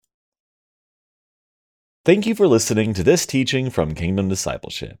Thank you for listening to this teaching from Kingdom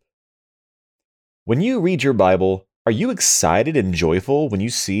Discipleship. When you read your Bible, are you excited and joyful when you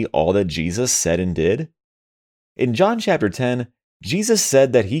see all that Jesus said and did? In John chapter 10, Jesus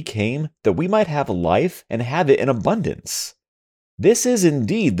said that he came that we might have life and have it in abundance. This is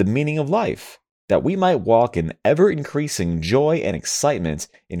indeed the meaning of life, that we might walk in ever-increasing joy and excitement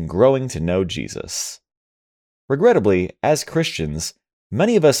in growing to know Jesus. Regrettably, as Christians,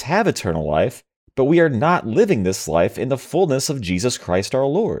 many of us have eternal life, but we are not living this life in the fullness of Jesus Christ our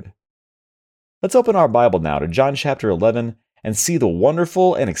Lord. Let's open our Bible now to John chapter 11 and see the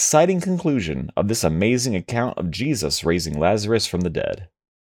wonderful and exciting conclusion of this amazing account of Jesus raising Lazarus from the dead.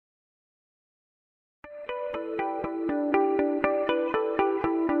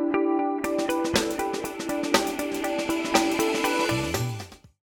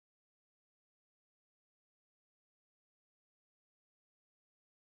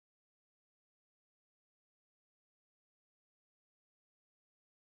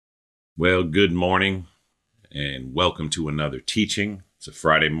 Well, good morning and welcome to another teaching. It's a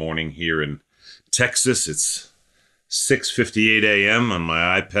Friday morning here in Texas. It's 6:58 a.m. on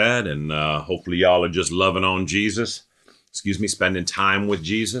my iPad, and hopefully y'all are just loving on Jesus. Spending time with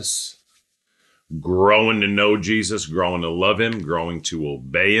Jesus, growing to know Jesus, growing to love him, growing to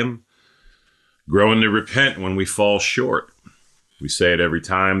obey him, growing to repent when we fall short. We say it every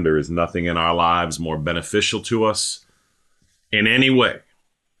time. There is nothing in our lives more beneficial to us in any way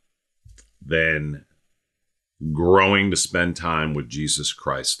than growing to spend time with Jesus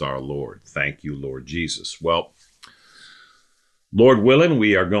Christ our Lord. Thank you, Lord Jesus. Well, Lord willing,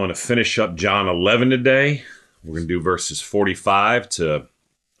 we are going to finish up John 11 today. We're going to do verses 45 to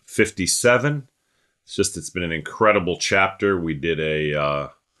 57. It's been an incredible chapter. We did a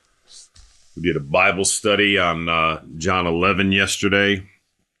Bible study on John 11 yesterday.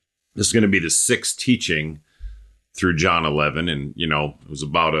 This is going to be the sixth teaching through John 11, and I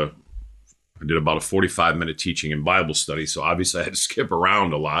did about a 45-minute teaching and Bible study, so obviously I had to skip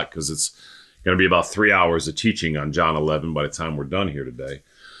around a lot because it's going to be about 3 hours of teaching on John 11 by the time we're done here today.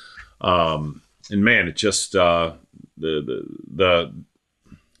 And man, it just the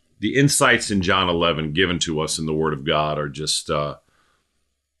insights in John 11 given to us in the Word of God are just are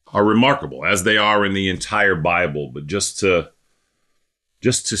remarkable, as they are in the entire Bible. But just to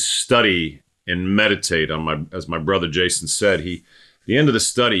study and meditate on as my brother Jason said, at the end of the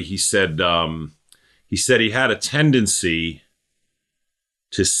study, he said he had a tendency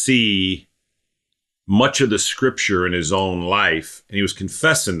to see much of the scripture in his own life, and he was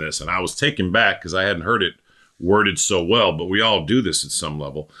confessing this, and I was taken back because I hadn't heard it worded so well, but we all do this at some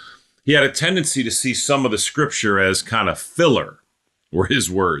level. He had a tendency to see some of the scripture as kind of filler, were his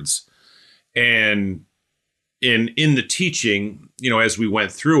words. And in the teaching, as we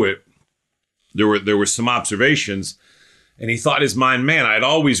went through it, there were some observations. And he thought in his mind, man, I'd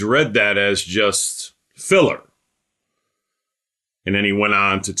always read that as just filler. And then he went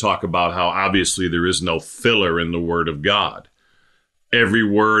on to talk about how obviously there is no filler in the Word of God. Every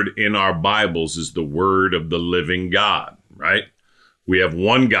word in our Bibles is the word of the living God, right? We have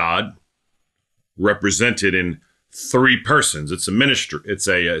one God represented in three persons. It's a ministry. It's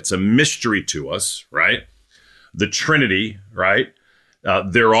a mystery to us, right? The Trinity, right?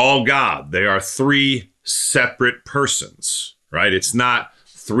 They're all God. They are three separate persons, right? It's not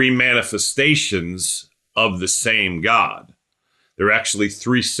three manifestations of the same God. They're actually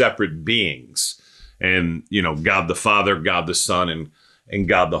three separate beings. And, God the Father, God the Son, and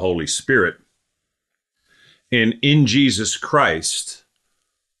God the Holy Spirit. And in Jesus Christ,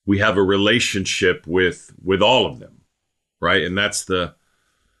 we have a relationship with all of them, right? And that's the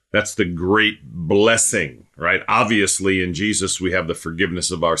great blessing, right? Obviously, in Jesus, we have the forgiveness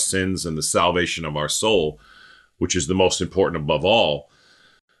of our sins and the salvation of our soul, which is the most important above all.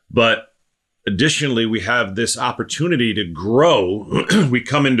 But additionally, we have this opportunity to grow. We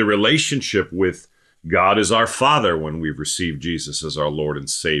come into relationship with God as our Father when we've received Jesus as our Lord and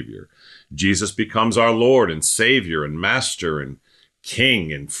Savior. Jesus becomes our Lord and Savior and Master and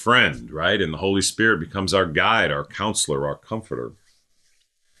King and friend, right? And the Holy Spirit becomes our guide, our counselor, our comforter.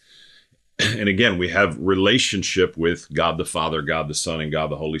 And again, we have relationship with God the Father, God the Son, and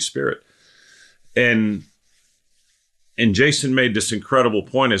God the Holy Spirit. And Jason made this incredible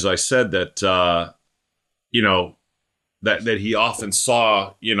point, as I said, that that he often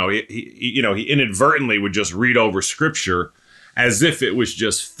saw, he inadvertently would just read over scripture as if it was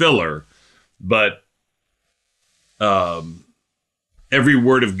just filler. But every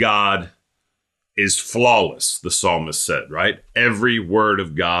word of God is flawless, the psalmist said, right? Every word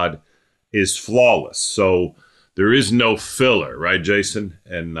of God is flawless. So there is no filler, right, Jason?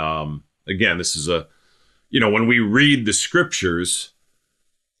 And again, this is a when we read the scriptures,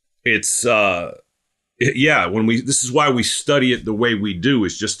 it's, this is why we study it the way we do,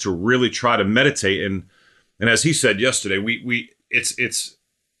 is just to really try to meditate. And as he said yesterday,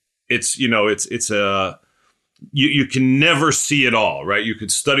 you can never see it all, right? You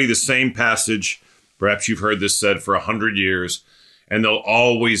could study the same passage. Perhaps you've heard this said for 100 years, and there'll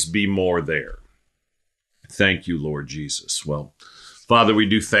always be more there. Thank you, Lord Jesus. Well, Father, we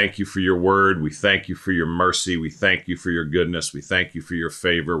do thank you for your word. We thank you for your mercy. We thank you for your goodness. We thank you for your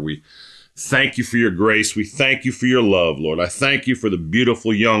favor. We thank you for your grace. We thank you for your love, Lord. I thank you for the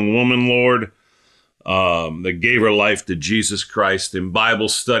beautiful young woman, Lord, that gave her life to Jesus Christ in Bible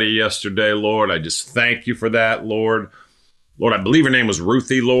study yesterday, Lord. I just thank you for that, Lord. Lord, I believe her name was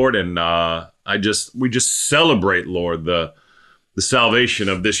Ruthie, Lord, and we just celebrate, Lord, the salvation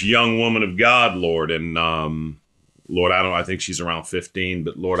of this young woman of God, Lord. And Lord, I think she's around 15,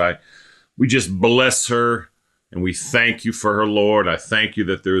 but Lord, we just bless her and we thank you for her, Lord. I thank you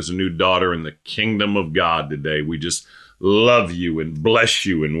that there is a new daughter in the kingdom of God today. We just love you and bless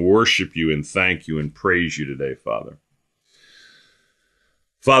you and worship you and thank you and praise you today, Father.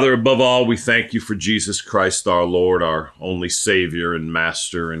 Father, above all, we thank you for Jesus Christ, our Lord, our only Savior and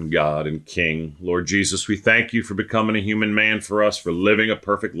Master and God and King. Lord Jesus, we thank you for becoming a human man for us, for living a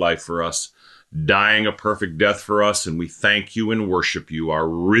perfect life for us, dying a perfect death for us, and we thank you and worship you, our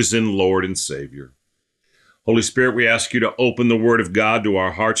risen Lord and Savior. Holy Spirit, we ask you to open the Word of God to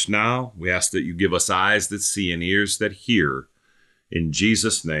our hearts now. We ask that you give us eyes that see and ears that hear. In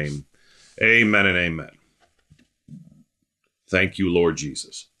Jesus' name, amen and amen. Thank you, Lord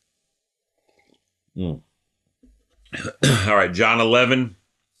Jesus. All right, John 11,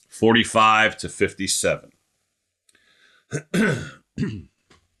 45 to 57.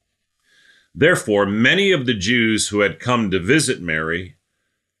 Therefore, many of the Jews who had come to visit Mary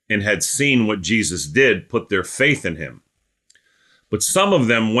and had seen what Jesus did put their faith in him. But some of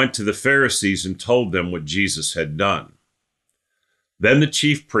them went to the Pharisees and told them what Jesus had done. Then the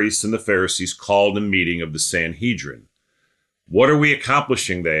chief priests and the Pharisees called a meeting of the Sanhedrin. What are we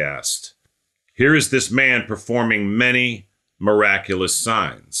accomplishing? They asked. Here is this man performing many miraculous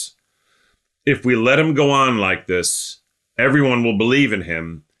signs. If we let him go on like this, everyone will believe in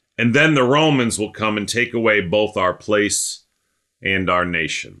him, and then the Romans will come and take away both our place and our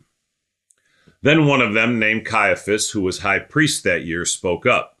nation. Then one of them, named Caiaphas, who was high priest that year, spoke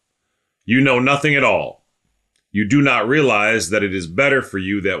up. You know nothing at all. You do not realize that it is better for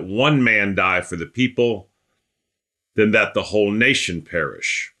you that one man die for the people than that the whole nation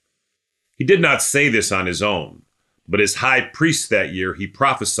perish. He did not say this on his own, but as high priest that year, he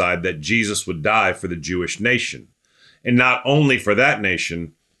prophesied that Jesus would die for the Jewish nation, and not only for that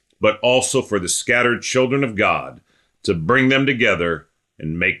nation, but also for the scattered children of God, to bring them together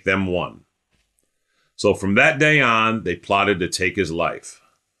and make them one. So from that day on, they plotted to take his life.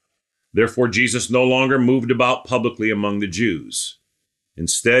 Therefore, Jesus no longer moved about publicly among the Jews.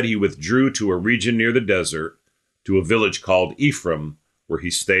 Instead, he withdrew to a region near the desert, to a village called Ephraim, where he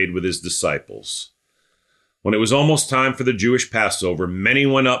stayed with his disciples. When it was almost time for the Jewish Passover, many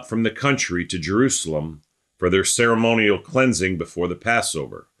went up from the country to Jerusalem for their ceremonial cleansing before the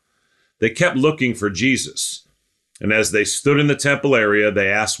Passover. They kept looking for Jesus, and as they stood in the temple area, they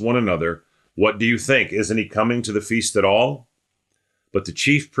asked one another, What do you think? Isn't he coming to the feast at all? But the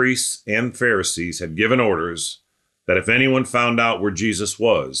chief priests and Pharisees had given orders that if anyone found out where Jesus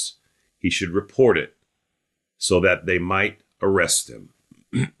was, he should report it, so that they might arrest him.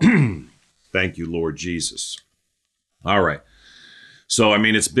 Thank you, Lord Jesus. All right. So,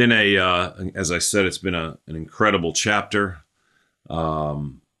 it's been as I said, it's been an incredible chapter.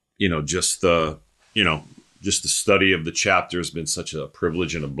 Just the study of the chapter has been such a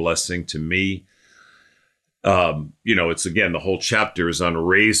privilege and a blessing to me. It's again, the whole chapter is on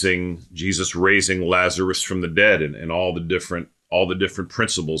Jesus raising Lazarus from the dead and all the different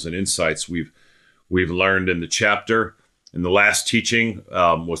principles and insights we've learned in the chapter. And the last teaching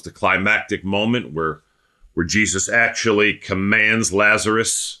was the climactic moment where Jesus actually commands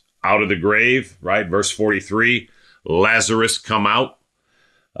Lazarus out of the grave, right? Verse 43, Lazarus come out.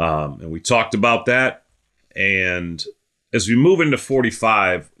 And we talked about that. And as we move into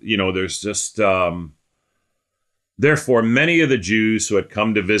 45, there's just, therefore, many of the Jews who had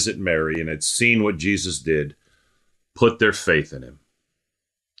come to visit Mary and had seen what Jesus did put their faith in him.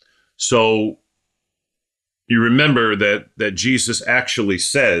 So you remember that Jesus actually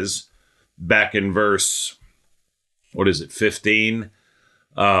says back in verse, 15?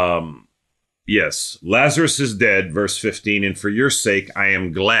 Yes, Lazarus is dead, verse 15, and for your sake I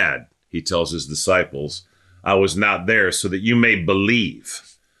am glad, he tells his disciples, I was not there so that you may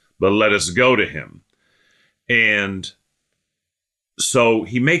believe, but let us go to him. And so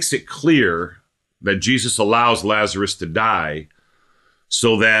he makes it clear that Jesus allows Lazarus to die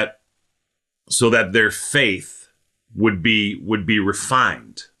so that their faith would be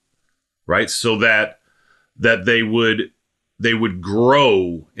refined, right? So that they would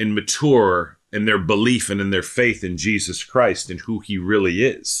grow and mature in their belief and in their faith in Jesus Christ and who he really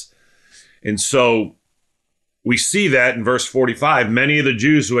is. And so we see that in verse 45, many of the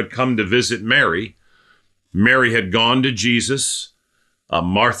Jews who had come to visit Mary had gone to Jesus.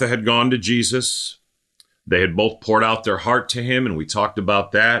 Martha had gone to Jesus. They had both poured out their heart to him, and we talked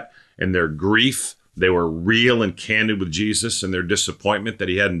about that and their grief. They were real and candid with Jesus and their disappointment that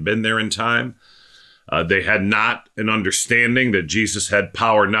he hadn't been there in time. They had not an understanding that Jesus had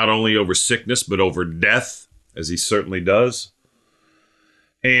power not only over sickness, but over death, as he certainly does.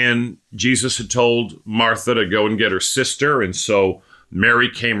 And Jesus had told Martha to go and get her sister. And so Mary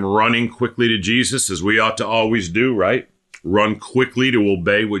came running quickly to Jesus, as we ought to always do, right? Run quickly to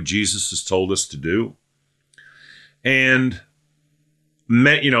obey what Jesus has told us to do. And,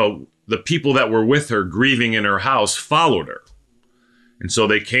 the people that were with her grieving in her house followed her. And so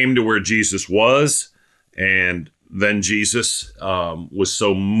they came to where Jesus was. And then Jesus was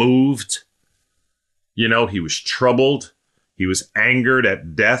so moved, he was troubled. He was angered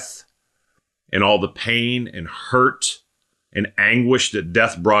at death and all the pain and hurt and anguish that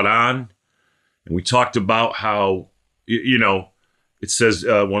death brought on. And we talked about how, it says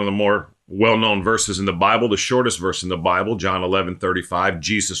one of the more well-known verses in the Bible, the shortest verse in the Bible, John 11:35,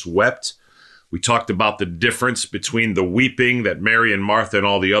 Jesus wept. We talked about the difference between the weeping that Mary and Martha and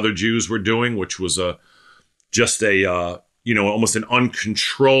all the other Jews were doing, which was almost an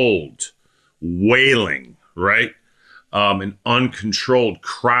uncontrolled wailing, right? An uncontrolled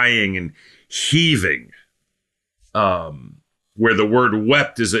crying and heaving, where the word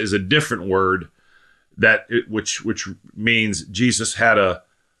wept is a different word which means Jesus had a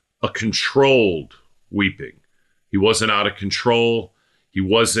controlled weeping. He wasn't out of control. He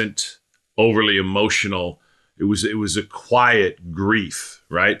wasn't overly emotional. It was a quiet grief,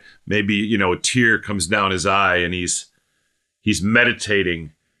 right? Maybe, a tear comes down his eye and he's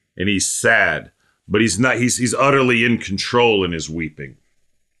meditating and he's sad, but he's not, he's utterly in control in his weeping.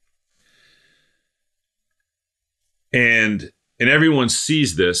 And everyone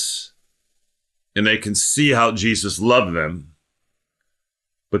sees this and they can see how Jesus loved them,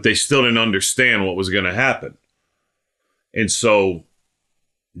 but they still didn't understand what was going to happen. And so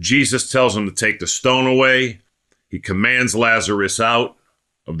Jesus tells them to take the stone away. He commands Lazarus out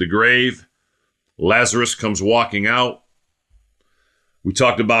of the grave. Lazarus comes walking out. We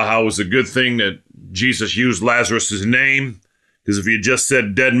talked about how it was a good thing that Jesus used Lazarus' name, because if he had just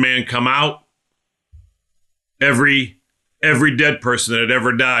said, "Dead man, come out," every dead person that had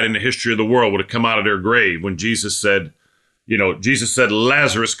ever died in the history of the world would have come out of their grave. When Jesus said,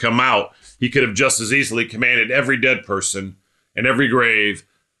 "Lazarus, come out," he could have just as easily commanded every dead person and every grave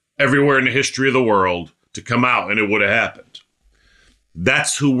everywhere in the history of the world to come out, and it would have happened.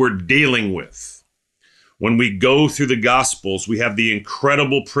 That's who we're dealing with. When we go through the Gospels, we have the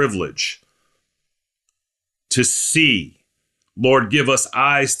incredible privilege to see. Lord, give us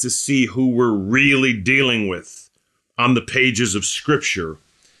eyes to see who we're really dealing with on the pages of Scripture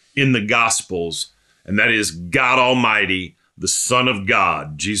in the Gospels, and that is God Almighty, the Son of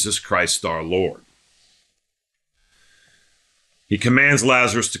God, Jesus Christ our Lord. He commands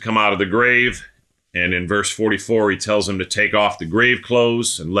Lazarus to come out of the grave, and in verse 44, he tells him to take off the grave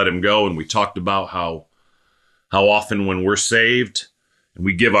clothes and let him go. And we talked about how often when we're saved and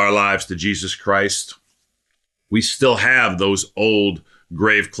we give our lives to Jesus Christ, we still have those old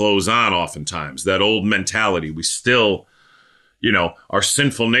grave clothes on oftentimes, that old mentality. We still, our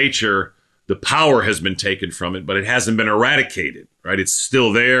sinful nature, the power has been taken from it, but it hasn't been eradicated, right? It's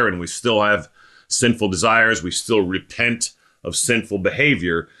still there, and we still have sinful desires. We still repent of sinful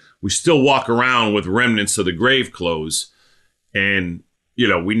behavior. We still walk around with remnants of the grave clothes, and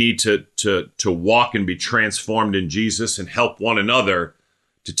we need to walk and be transformed in Jesus and help one another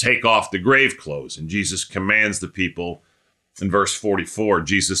to take off the grave clothes. And Jesus commands the people in verse 44.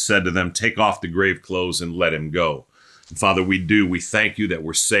 Jesus said to them, "Take off the grave clothes and let him go." And Father, we thank you that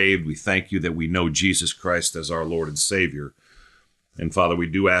we're saved. We thank you that we know Jesus Christ as our Lord and Savior. And Father, we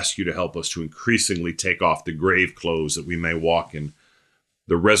do ask you to help us to increasingly take off the grave clothes, that we may walk in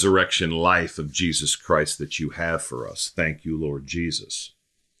the resurrection life of Jesus Christ that you have for us. Thank you, Lord Jesus.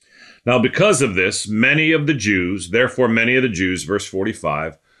 Now, because of this, many of the Jews, verse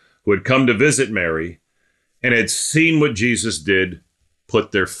 45, who had come to visit Mary and had seen what Jesus did,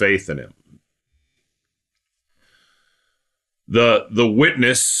 put their faith in him. The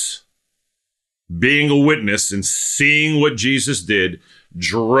witness being a witness and seeing what Jesus did,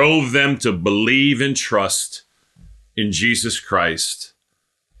 drove them to believe and trust in Jesus Christ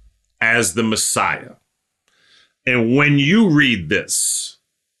as the Messiah. And when you read this,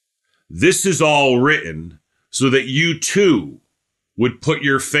 this is all written so that you too would put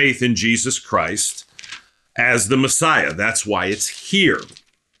your faith in Jesus Christ as the Messiah. That's why it's here.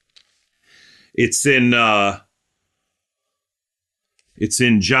 It's in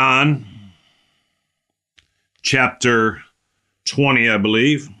John chapter 20, I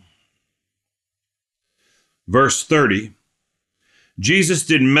believe, verse 30. Jesus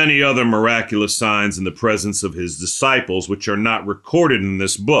did many other miraculous signs in the presence of his disciples, which are not recorded in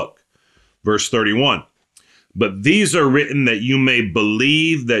this book. Verse 31. But these are written that you may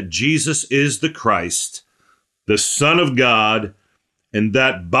believe that Jesus is the Christ, the Son of God, and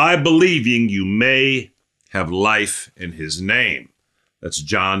that by believing you may have life in his name. That's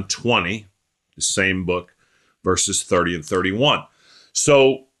John 20, the same book, verses 30 and 31.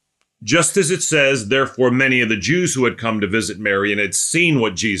 So, just as it says, therefore many of the Jews who had come to visit Mary and had seen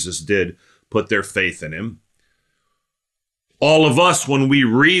what Jesus did put their faith in him. All of us, when we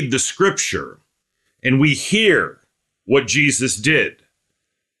read the scripture and we hear what Jesus did,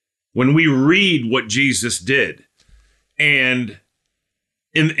 when we read what Jesus did, and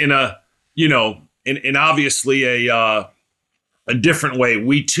in obviously a different way,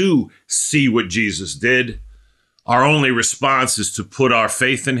 we too see what Jesus did. Our only response is to put our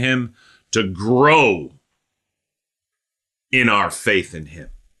faith in him, to grow in our faith in him.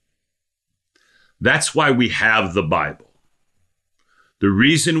 That's why we have the Bible. The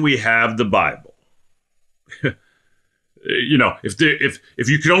reason we have the Bible, if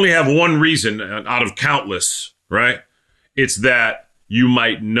you could only have one reason out of countless, right? It's that you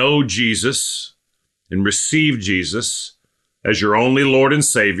might know Jesus and receive Jesus as your only Lord and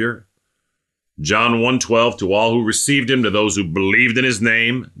Savior. John 1:12, to all who received him, to those who believed in his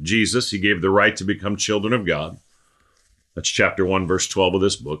name, Jesus, he gave the right to become children of God. That's chapter 1, verse 12 of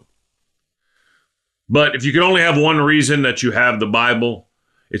this book. But if you could only have one reason that you have the Bible,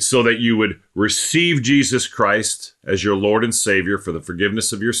 it's so that you would receive Jesus Christ as your Lord and Savior for the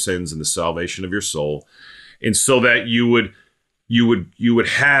forgiveness of your sins and the salvation of your soul. And so that you would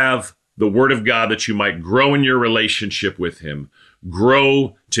have the Word of God, that you might grow in your relationship with him,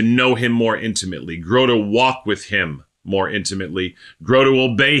 grow to know him more intimately, grow to walk with him more intimately, grow to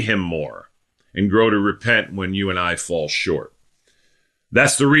obey him more, and grow to repent when you and I fall short.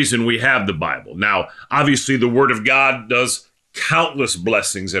 That's the reason we have the Bible. Now, obviously, the Word of God does countless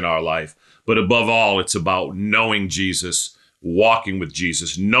blessings in our life, but above all, it's about knowing Jesus, walking with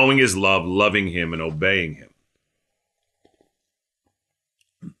Jesus, knowing his love, loving him, and obeying him.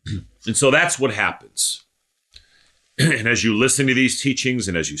 And so that's what happens. And as you listen to these teachings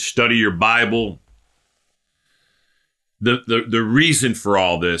and as you study your Bible, the reason for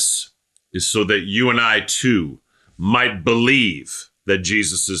all this is so that you and I too might believe that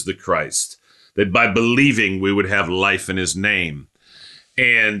Jesus is the Christ, that by believing we would have life in his name,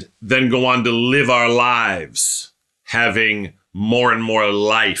 and then go on to live our lives having more and more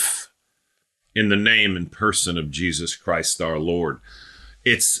life in the name and person of Jesus Christ our Lord.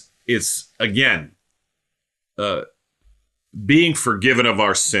 It's again, being forgiven of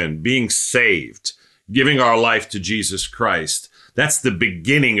our sin, being saved, giving our life to Jesus Christ. That's the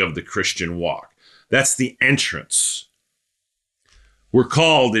beginning of the Christian walk. That's the entrance. We're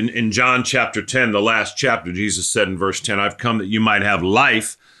called in John chapter 10, the last chapter, Jesus said in verse 10, I've come that you might have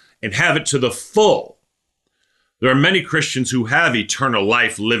life and have it to the full. There are many Christians who have eternal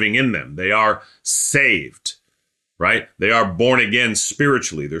life living in them. They are saved, right? They are born again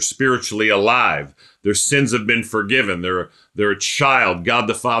spiritually. They're spiritually alive. Their sins have been forgiven. They're a child. God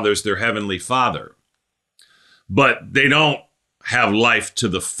the Father is their heavenly Father. But they don't have life to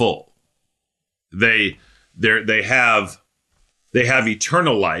the full. They have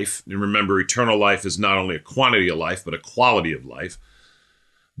eternal life. And remember, eternal life is not only a quantity of life, but a quality of life.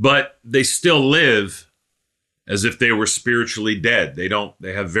 But they still live as if they were spiritually dead.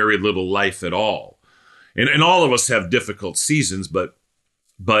 They have very little life at all. And all of us have difficult seasons, but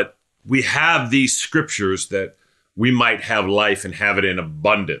we have these scriptures that we might have life and have it in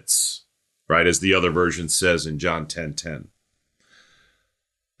abundance, right? As the other version says in John 10:10.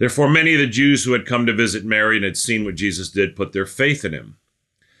 Therefore, many of the Jews who had come to visit Mary and had seen what Jesus did put their faith in him.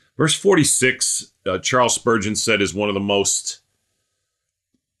 Verse 46, Charles Spurgeon said, is one of the most,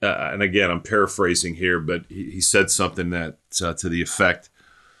 and again, I'm paraphrasing here, but he said something that to the effect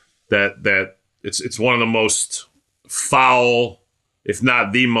that it's one of the most foul, if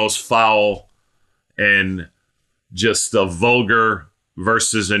not the most foul, and just vulgar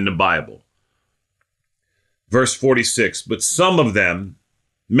verses in the Bible. Verse 46, but some of them,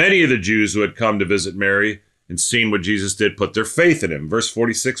 many of the Jews who had come to visit Mary and seen what Jesus did, put their faith in him. Verse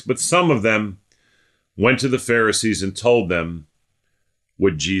 46, but some of them went to the Pharisees and told them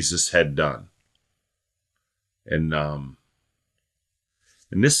what Jesus had done. And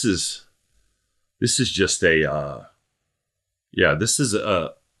this is just a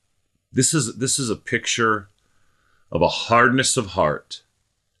this is a picture of a hardness of heart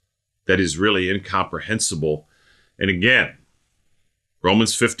that is really incomprehensible. And again,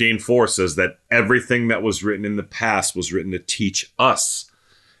 Romans 15:4 says that everything that was written in the past was written to teach us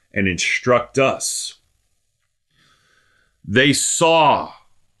and instruct us. They saw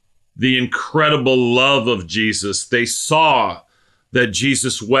the incredible love of Jesus. They saw that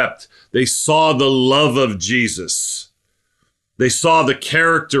Jesus wept. They saw the love of Jesus. They saw the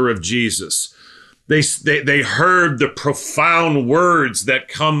character of Jesus. They heard the profound words that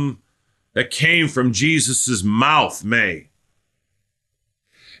came from Jesus's mouth, And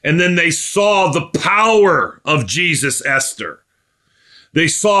then they saw the power of Jesus, Esther. They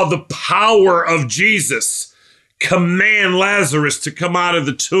saw the power of Jesus command Lazarus to come out of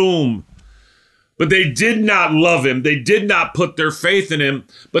the tomb. But they did not love him. They did not put their faith in him,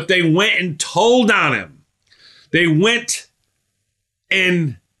 but they went and told on him. They went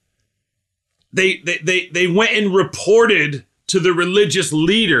and they went and reported to the religious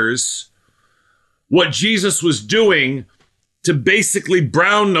leaders what Jesus was doing to basically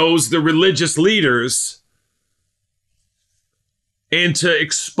brown nose the religious leaders and to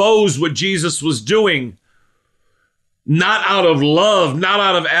expose what Jesus was doing, not out of love, not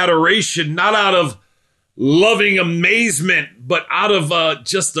out of adoration, not out of loving amazement, but out of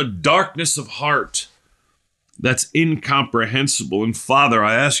just a darkness of heart that's incomprehensible. And Father,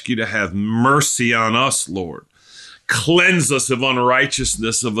 I ask you to have mercy on us, Lord. Cleanse us of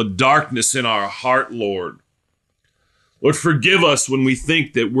unrighteousness, of a darkness in our heart, Lord. Lord, forgive us when we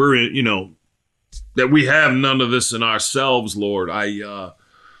think that we're, that we have none of this in ourselves, Lord.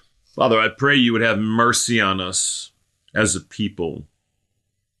 Father, I pray you would have mercy on us as a people,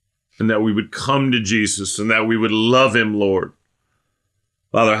 and that we would come to Jesus and that we would love him, Lord.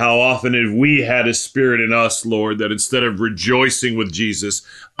 Father, how often have we had a spirit in us, Lord, that instead of rejoicing with Jesus,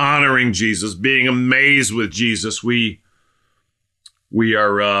 honoring Jesus, being amazed with Jesus, we're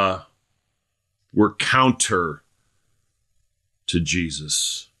counter to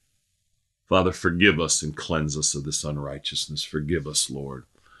Jesus. Father, forgive us and cleanse us of this unrighteousness. Forgive us, Lord.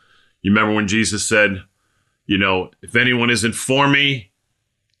 You remember when Jesus said, if anyone isn't for me,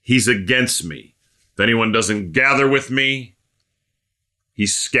 he's against me. If anyone doesn't gather with me, he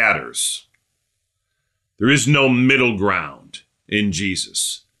scatters. There is no middle ground in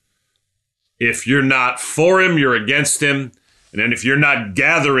Jesus. If you're not for him, you're against him. And then if you're not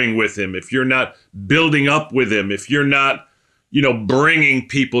gathering with him, if you're not building up with him, if you're not, bringing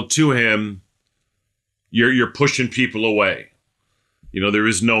people to him, you're pushing people away. There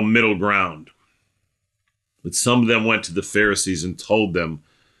is no middle ground. But some of them went to the Pharisees and told them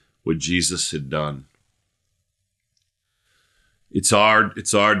what Jesus had done. It's our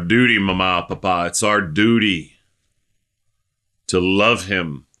duty, Mama, Papa. It's our duty to love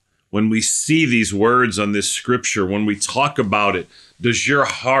him. When we see these words on this scripture, when we talk about it, does your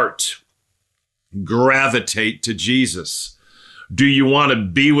heart gravitate to Jesus? Do you want to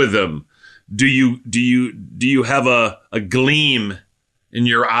be with him? Do you have a gleam in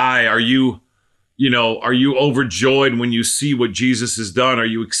your eye? Are you overjoyed when you see what Jesus has done? Are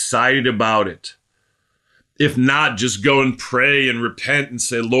you excited about it? If not, just go and pray and repent and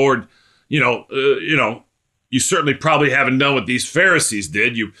say, Lord, you certainly probably haven't done what these Pharisees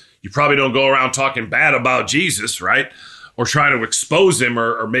did. You probably don't go around talking bad about Jesus, right? Or trying to expose him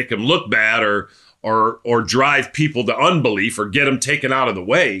or make him look bad or drive people to unbelief or get them taken out of the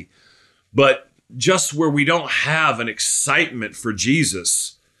way. But just where we don't have an excitement for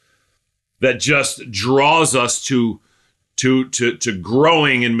Jesus that just draws us to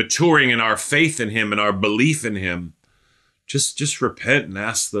growing and maturing in our faith in him and our belief in him, just repent and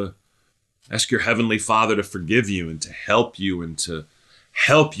ask your heavenly Father to forgive you and to help you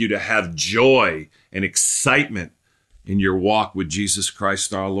to have joy and excitement in your walk with Jesus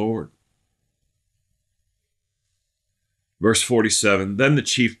Christ our Lord. Verse 47, then the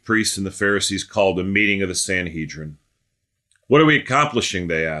chief priests and the Pharisees called a meeting of the Sanhedrin. What are we accomplishing?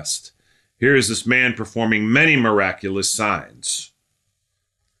 They asked. Here is this man performing many miraculous signs.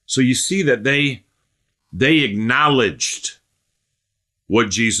 So you see that they acknowledged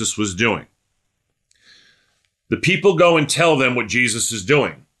what Jesus was doing. The people go and tell them what Jesus is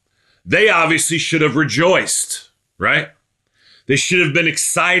doing. They obviously should have rejoiced, right? They should have been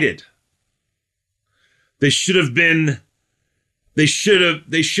excited. They should have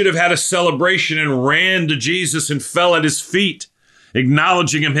had a celebration and ran to Jesus and fell at his feet,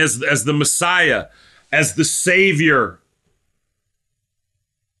 acknowledging him as the Messiah, as the Savior.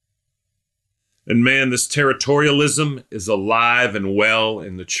 And man, this territorialism is alive and well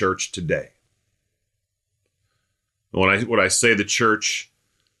in the church today. When I say the church,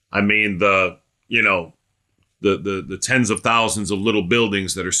 I mean the tens of thousands of little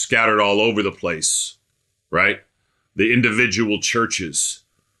buildings that are scattered all over the place, right? The individual churches.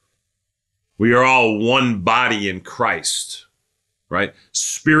 We are all one body in Christ, right?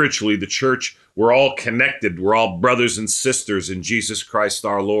 Spiritually, the church, we're all connected. We're all brothers and sisters in Jesus Christ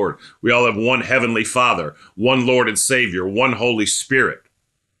our Lord. We all have one heavenly Father, one Lord and Savior, one Holy Spirit.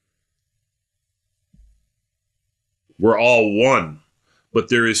 We're all one. But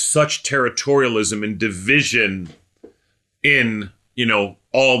there is such territorialism and division in,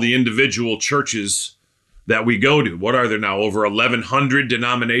 all the individual churches that we go to. What are there now? Over 1,100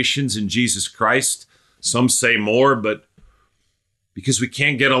 denominations in Jesus Christ. Some say more, but because we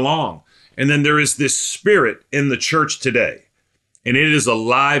can't get along. And then there is this spirit in the church today. And it is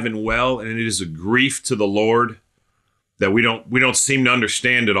alive and well, and it is a grief to the Lord that we don't seem to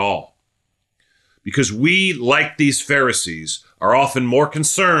understand at all. Because we, like these Pharisees, are often more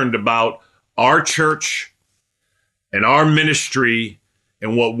concerned about our church and our ministry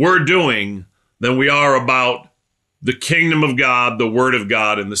and what we're doing than we are about the kingdom of God, the word of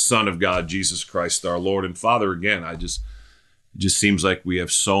God, and the Son of God, Jesus Christ, our Lord and Father. Again, it just seems like we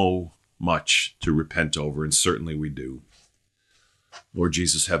have so much to repent over, and certainly we do. Lord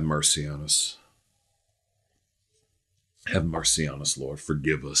Jesus, have mercy on us. Have mercy on us, Lord.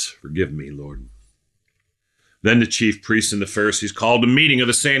 Forgive us. Forgive me, Lord. Then the chief priests and the Pharisees called a meeting of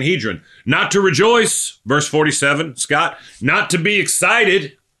the Sanhedrin, not to rejoice, verse 47, Scott, not to be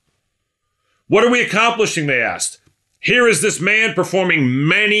excited. What are we accomplishing, they asked. Here is this man performing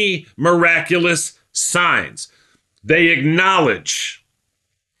many miraculous signs. They acknowledge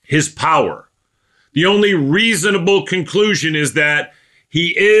his power. The only reasonable conclusion is that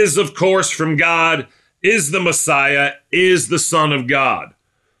he is, of course, from God, is the Messiah, is the Son of God.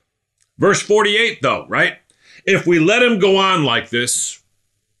 Verse 48, though, right? If we let him go on like this,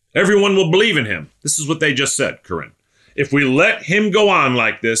 everyone will believe in him. This is what they just said, Corinne. If we let him go on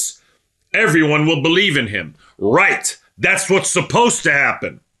like this, everyone will believe in him. Right. That's what's supposed to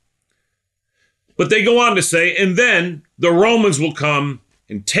happen. But they go on to say, and then the Romans will come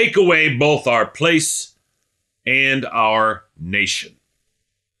and take away both our place and our nation.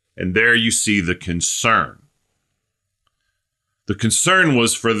 And there you see the concern. The concern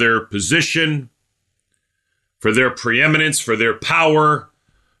was for their position, for their preeminence, for their power,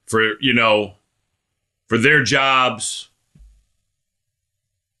 for their jobs.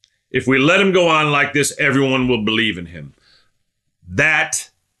 If we let him go on like this, everyone will believe in him.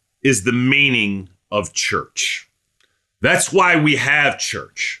 That is the meaning of church. That's why we have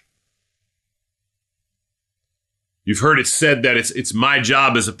church. You've heard it said that it's my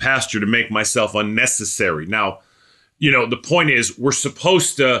job as a pastor to make myself unnecessary. Now, the point is we're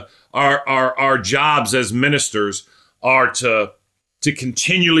supposed to, our jobs as ministers are to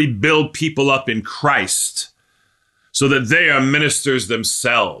continually build people up in Christ so that they are ministers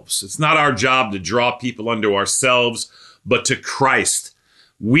themselves. It's not our job to draw people unto ourselves, but to Christ.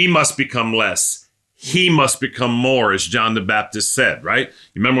 We must become less. He must become more, as John the Baptist said, right?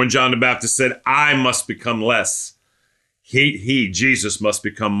 You remember when John the Baptist said, I must become less. Jesus must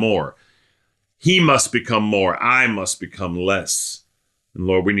become more. He must become more. I must become less. And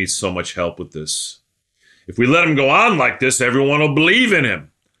Lord, we need so much help with this. If we let him go on like this, everyone will believe in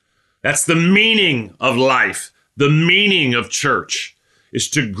him. That's the meaning of life. The meaning of church is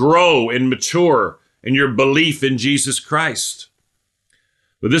to grow and mature in your belief in Jesus Christ.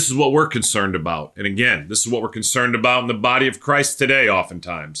 But this is what we're concerned about. And again, this is what we're concerned about in the body of Christ today,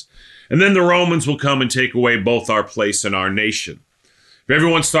 oftentimes. And then the Romans will come and take away both our place and our nation. If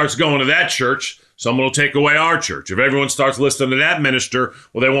everyone starts going to that church, someone will take away our church. If everyone starts listening to that minister,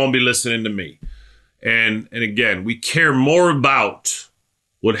 well, they won't be listening to me. And again, we care more about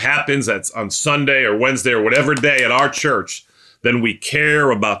what happens on Sunday or Wednesday or whatever day at our church than we care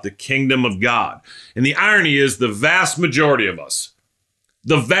about the kingdom of God. And the irony is the vast majority of us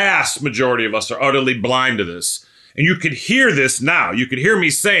are utterly blind to this. And you could hear this now. You could hear me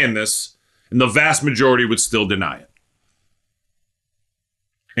saying this, and the vast majority would still deny it.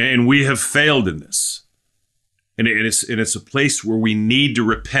 And we have failed in this. And it's a place where we need to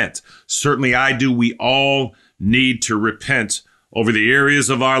repent. Certainly I do. We all need to repent over the areas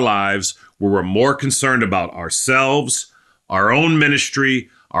of our lives where we're more concerned about ourselves, our own ministry,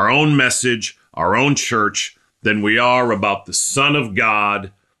 our own message, our own church than we are about the Son of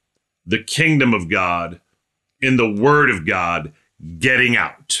God, the kingdom of God, and the Word of God getting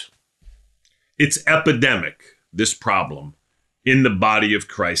out. It's epidemic, this problem, in the body of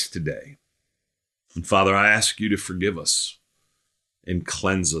Christ today. And Father, I ask you to forgive us and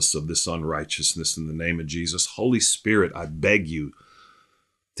cleanse us of this unrighteousness in the name of Jesus. Holy Spirit, I beg you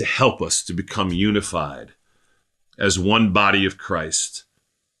to help us to become unified as one body of Christ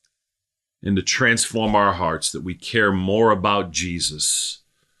and to transform our hearts that we care more about Jesus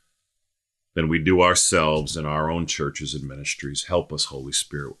than we do ourselves in our own churches and ministries. Help us, Holy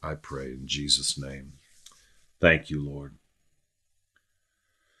Spirit, I pray in Jesus' name. Thank you, Lord.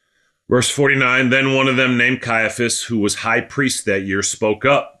 Verse 49, then one of them named Caiaphas, who was high priest that year, spoke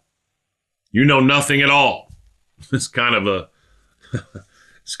up. You know nothing at all. It's kind of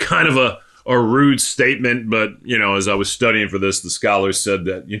a rude statement, but, as I was studying for this, the scholars said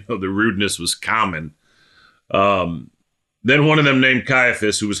that, the rudeness was common. Then one of them named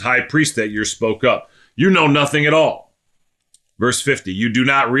Caiaphas, who was high priest that year, spoke up. You know nothing at all. Verse 50, you do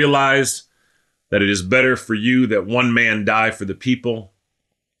not realize that it is better for you that one man die for the people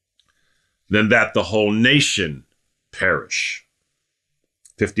than that the whole nation perish.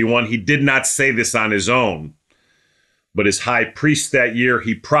 51, he did not say this on his own, but as high priest that year,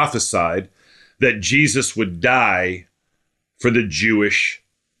 he prophesied that Jesus would die for the Jewish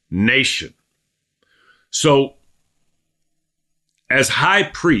nation. So, as high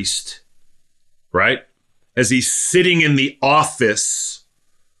priest, right, as he's sitting in the office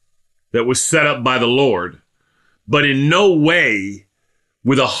that was set up by the Lord, but in no way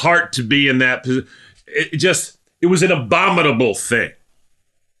with a heart to be in that position. It was an abominable thing.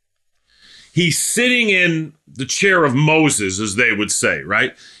 He's sitting in the chair of Moses, as they would say,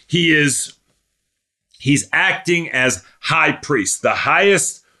 right? He's acting as high priest, the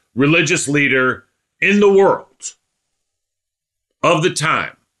highest religious leader in the world of the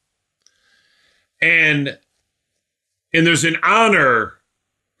time. And there's an honor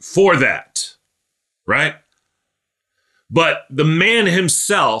for that, right? But the man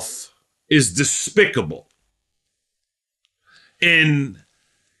himself is despicable. And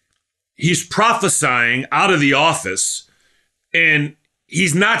he's prophesying out of the office, and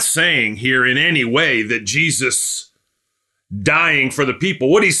he's not saying here in any way that Jesus dying for the people.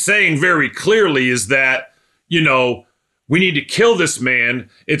 What he's saying very clearly is that, we need to kill this man.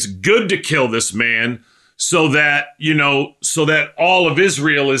 It's good to kill this man so that, so that all of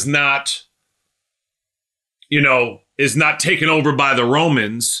Israel is not, is not taken over by the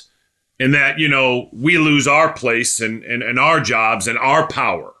Romans, and that, we lose our place and our jobs and our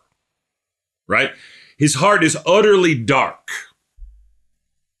power, right? His heart is utterly dark.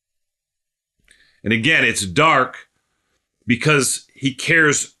 And again, it's dark because he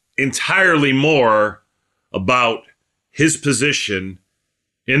cares entirely more about his position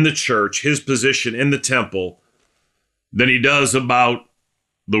in the church, his position in the temple, than he does about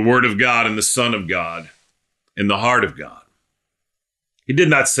the Word of God and the Son of God and the heart of God. He did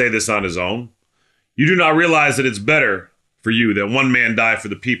not say this on his own. You do not realize that it's better for you that one man die for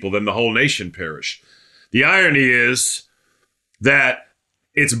the people than the whole nation perish. The irony is that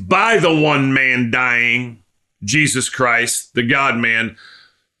it's by the one man dying, Jesus Christ, the God-man,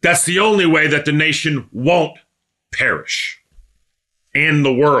 that's the only way that the nation won't perish and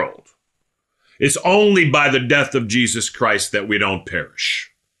the world. It's only by the death of Jesus Christ that we don't perish.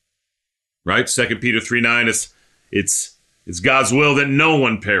 Right? 2 Peter 3:9, it's God's will that no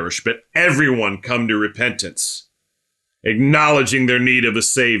one perish, but everyone come to repentance, acknowledging their need of a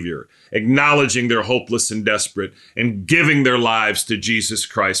Savior, acknowledging they're hopeless and desperate, and giving their lives to Jesus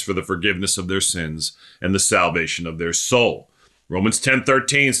Christ for the forgiveness of their sins and the salvation of their soul. Romans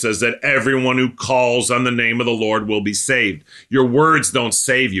 10:13 says that everyone who calls on the name of the Lord will be saved. Your words don't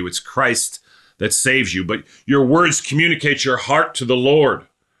save you. It's Christ that saves you, but your words communicate your heart to the Lord.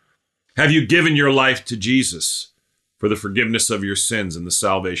 Have you given your life to Jesus for the forgiveness of your sins and the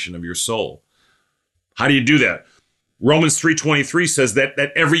salvation of your soul? How do you do that? Romans 3:23 says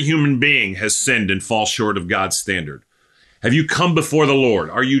that every human being has sinned and falls short of God's standard. Have you come before the Lord?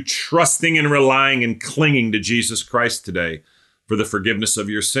 Are you trusting and relying and clinging to Jesus Christ today for the forgiveness of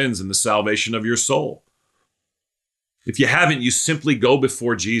your sins and the salvation of your soul? If you haven't, you simply go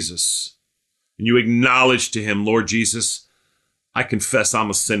before Jesus and you acknowledge to him, Lord Jesus, I confess I'm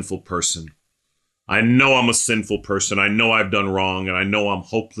a sinful person. I know I'm a sinful person. I know I've done wrong, and I know I'm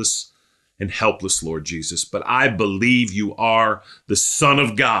hopeless and helpless, Lord Jesus, but I believe you are the Son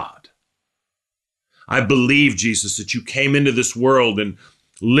of God. I believe, Jesus, that you came into this world and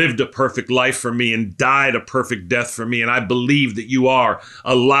lived a perfect life for me and died a perfect death for me. And I believe that you are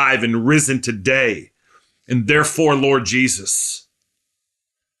alive and risen today. And therefore, Lord Jesus,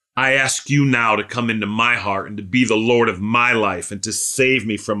 I ask you now to come into my heart and to be the Lord of my life and to save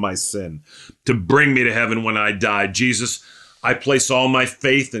me from my sin, to bring me to heaven when I die. Jesus, I place all my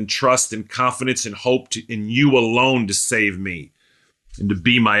faith and trust and confidence and hope in you alone to save me and to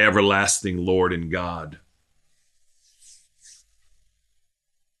be my everlasting Lord and God.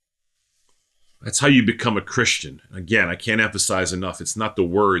 That's how you become a Christian. Again, I can't emphasize enough. It's not the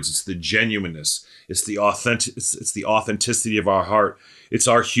words, it's the genuineness. It's the authenticity of our heart. It's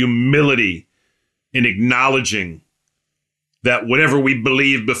our humility in acknowledging that whatever we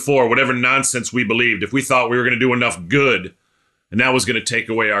believed before, whatever nonsense we believed, if we thought we were going to do enough good and that was going to take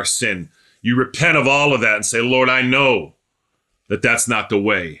away our sin, you repent of all of that and say, Lord, I know that that's not the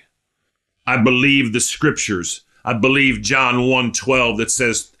way. I believe the scriptures. I believe John 1:12 that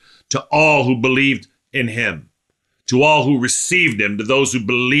says, to all who believed in him, to all who received him, to those who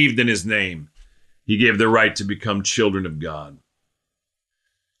believed in his name, he gave the right to become children of God.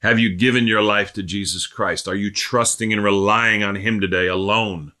 Have you given your life to Jesus Christ? Are you trusting and relying on him today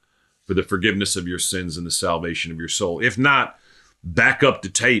alone for the forgiveness of your sins and the salvation of your soul? If not, back up the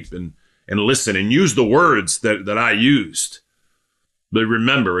tape and listen and use the words that I used. But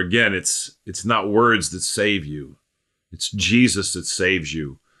remember, again, it's not words that save you. It's Jesus that saves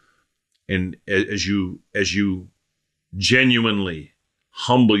you. And as you genuinely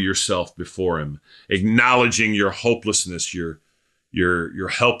humble yourself before him, acknowledging your hopelessness, your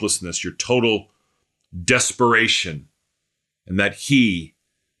helplessness, your total desperation, and that he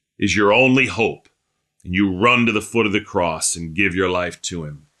is your only hope, and you run to the foot of the cross and give your life to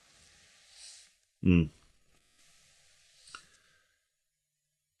him.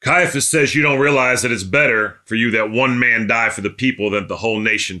 Caiaphas says you don't realize that it's better for you that one man die for the people than the whole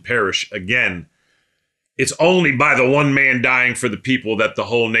nation perish. Again, it's only by the one man dying for the people that the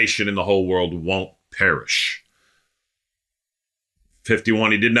whole nation and the whole world won't perish.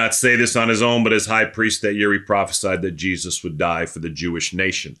 51, he did not say this on his own, but as high priest that year he prophesied that Jesus would die for the Jewish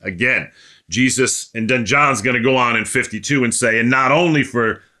nation. Again, Jesus, and then John's going to go on in 52 and say, and not only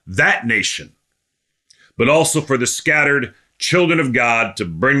for that nation, but also for the scattered children of God, to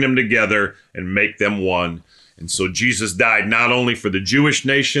bring them together and make them one. And so Jesus died not only for the Jewish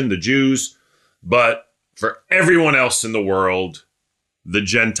nation, the Jews, but for everyone else in the world, the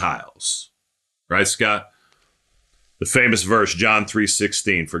Gentiles. Right, Scott? The famous verse, John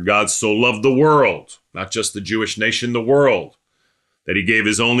 3:16, for God so loved the world, not just the Jewish nation, the world, that he gave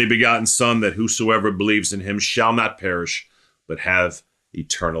his only begotten Son, that whosoever believes in him shall not perish, but have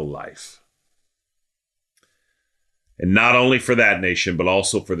eternal life. And not only for that nation, but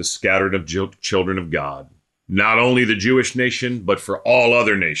also for the scattered of children of God. Not only the Jewish nation, but for all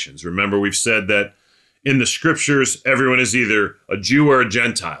other nations. Remember, we've said that in the scriptures, everyone is either a Jew or a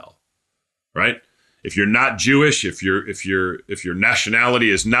Gentile, right? If you're not Jewish, if your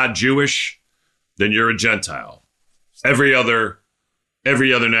nationality is not Jewish, then you're a Gentile. Every other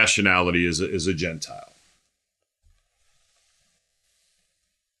nationality is a Gentile.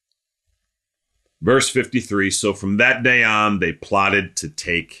 Verse 53, so from that day on, they plotted to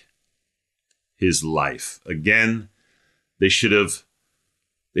take his life. Again, they should have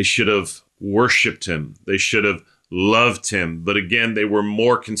worshiped him. They should have loved him. But again, they were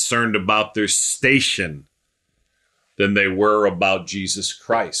more concerned about their station than they were about Jesus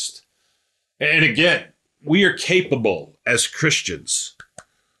Christ. And again, we are capable as Christians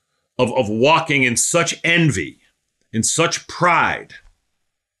of walking in such envy, in such pride.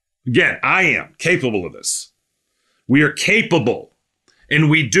 Again, I am capable of this. We are capable, and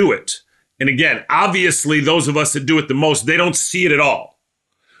we do it. And again, obviously, those of us that do it the most, they don't see it at all.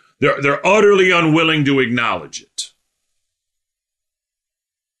 They're utterly unwilling to acknowledge it.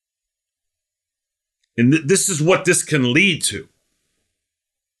 And this is what this can lead to.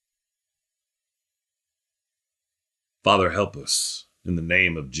 Father, help us. In the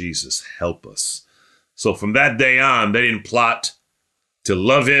name of Jesus, help us. So from that day on, they didn't plot to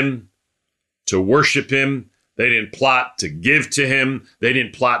love him, to worship him. They didn't plot to give to him. They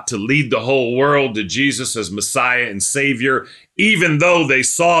didn't plot to lead the whole world to Jesus as Messiah and Savior. Even though they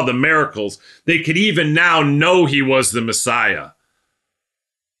saw the miracles, they could even now know he was the Messiah.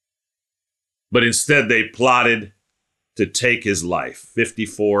 But instead, they plotted to take his life.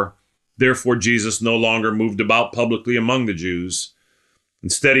 54, therefore Jesus no longer moved about publicly among the Jews.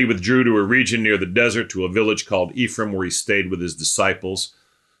 Instead, he withdrew to a region near the desert, to a village called Ephraim, where he stayed with his disciples.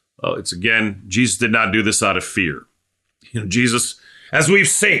 It's again, Jesus did not do this out of fear. Jesus, as we've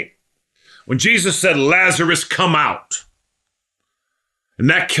seen, when Jesus said, Lazarus, come out, And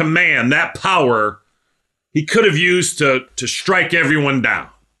that command, that power, he could have used to strike everyone down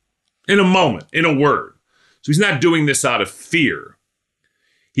in a moment, in a word. So he's not doing this out of fear.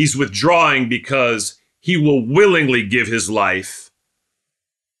 He's withdrawing because he will willingly give his life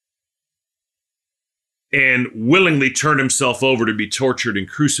and willingly turn himself over to be tortured and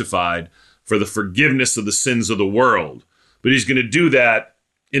crucified for the forgiveness of the sins of the world. But he's going to do that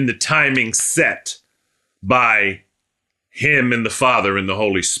in the timing set by him and the Father and the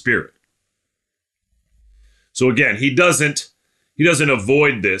Holy Spirit. So again, he doesn't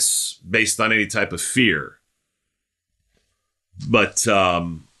avoid this based on any type of fear. But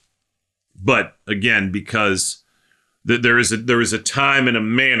again, because there is a time and a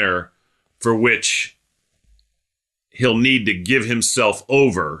manner for which he'll need to give himself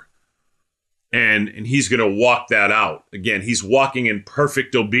over, and he's going to walk that out. Again, he's walking in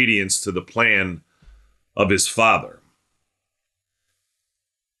perfect obedience to the plan of his Father.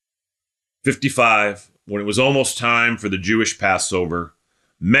 55, when it was almost time for the Jewish Passover,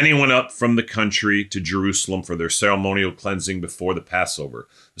 many went up from the country to Jerusalem for their ceremonial cleansing before the Passover.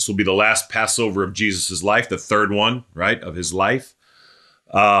 This will be the last Passover of Jesus' life, the third one, right, of his life.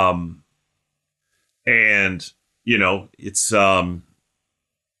 And, you know, it's, you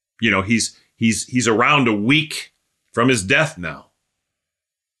know, he's around a week from his death now,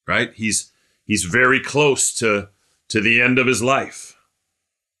 right? He's very close to the end of his life.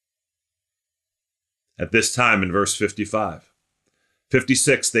 At this time in verse 55.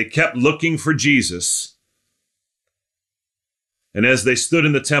 56, they kept looking for Jesus. And as they stood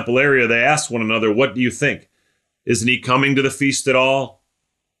in the temple area, they asked one another, "What do you think? Isn't he coming to the feast at all?"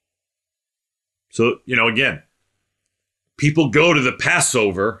 So, you know, again, people go to the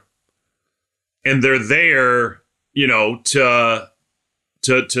Passover and they're there, you know, to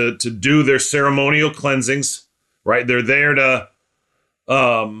do their ceremonial cleansings, right? They're there to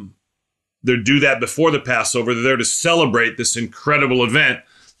they do that before the Passover. They're there to celebrate this incredible event,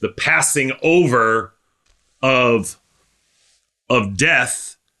 the passing over of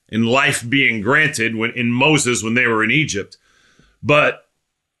death and life being granted in Moses when they were in Egypt. But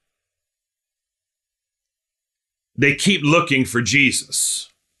they keep looking for Jesus.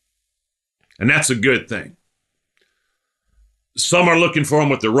 And that's a good thing. Some are looking for him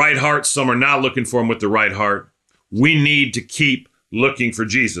with the right heart. Some are not looking for him with the right heart. We need to keep looking for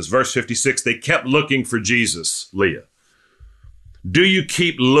Jesus. Verse 56, they kept looking for Jesus, Leah. Do you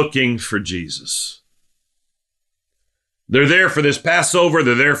keep looking for Jesus? They're there for this Passover.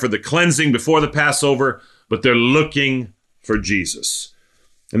 They're there for the cleansing before the Passover, but they're looking for Jesus.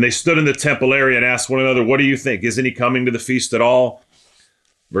 And they stood in the temple area and asked one another, "What do you think? Isn't he coming to the feast at all?"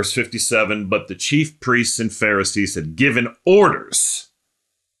 Verse 57, but the chief priests and Pharisees had given orders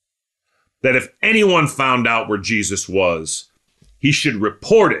that if anyone found out where Jesus was, he should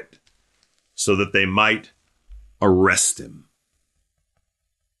report it so that they might arrest him.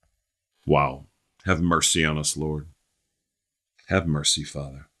 Wow. Have mercy on us, Lord. Have mercy,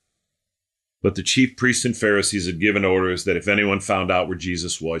 Father. But the chief priests and Pharisees had given orders that if anyone found out where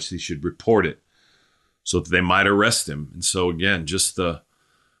Jesus was, he should report it so that they might arrest him. And so again, just the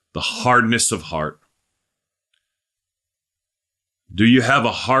hardness of heart. Do you have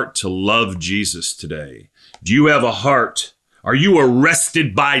a heart to love Jesus today? Do you have a heart? Are you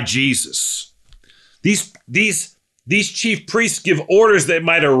arrested by Jesus? These chief priests give orders that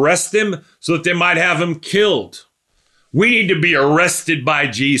might arrest him so that they might have him killed. We need to be arrested by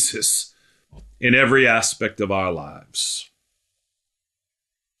Jesus in every aspect of our lives.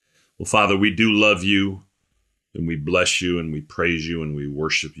 Well, Father, we do love you, and we bless you, and we praise you, and we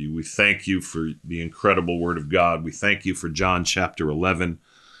worship you. We thank you for the incredible word of God. We thank you for John chapter 11.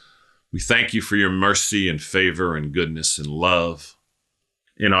 We thank you for your mercy and favor and goodness and love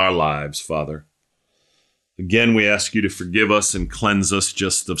in our lives, Father. Again, we ask you to forgive us and cleanse us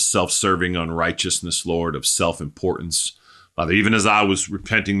just of self-serving unrighteousness, Lord, of self-importance. Father, even as I was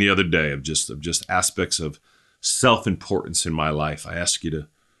repenting the other day of just aspects of self-importance in my life, I ask you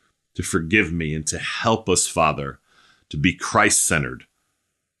to forgive me and to help us, Father, to be Christ-centered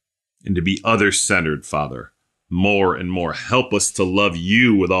and to be other-centered, Father, more and more. Help us to love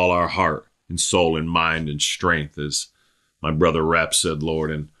you with all our heart and soul and mind and strength, as my brother Rapp said,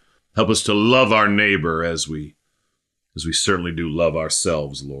 Lord, and help us to love our neighbor as we certainly do love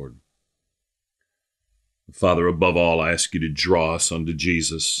ourselves, Lord. Father, above all, I ask you to draw us unto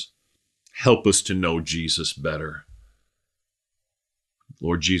Jesus. Help us to know Jesus better.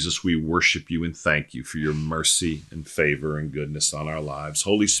 Lord Jesus, we worship you and thank you for your mercy and favor and goodness on our lives.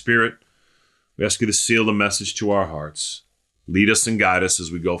 Holy Spirit, we ask you to seal the message to our hearts. Lead us and guide us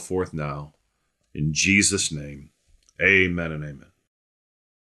as we go forth now. In Jesus' name, amen and amen.